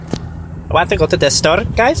want to go to the store,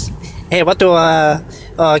 guys? Hey, want to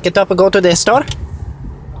get up and go to the store?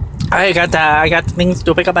 I got things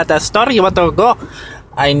to pick up at the store. You want to go?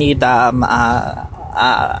 I need like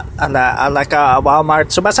a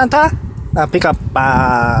Walmart Super Center. Pick up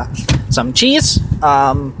some cheese.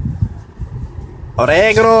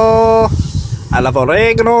 Oregano. I love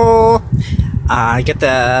oregano. Get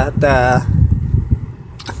the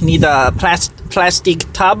need a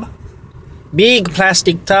plastic tub, big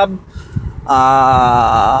plastic tub. At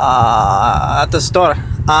the store.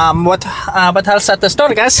 What else at the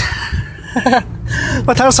store, guys?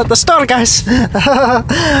 What else at the store, guys?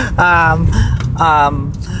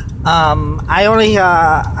 I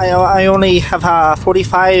only have a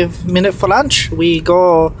 45-minute for lunch. We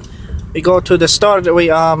go to the store. We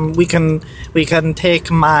can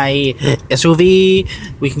take my SUV.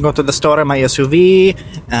 We can go to the store in my SUV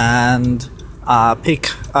and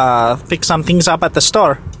pick some things up at the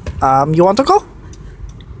store. You want to go?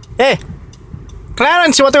 Hey,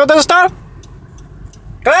 Clarence, you want to go to the store?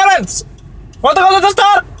 Clarence, want to go to the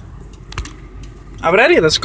store? I'm ready. Let's go.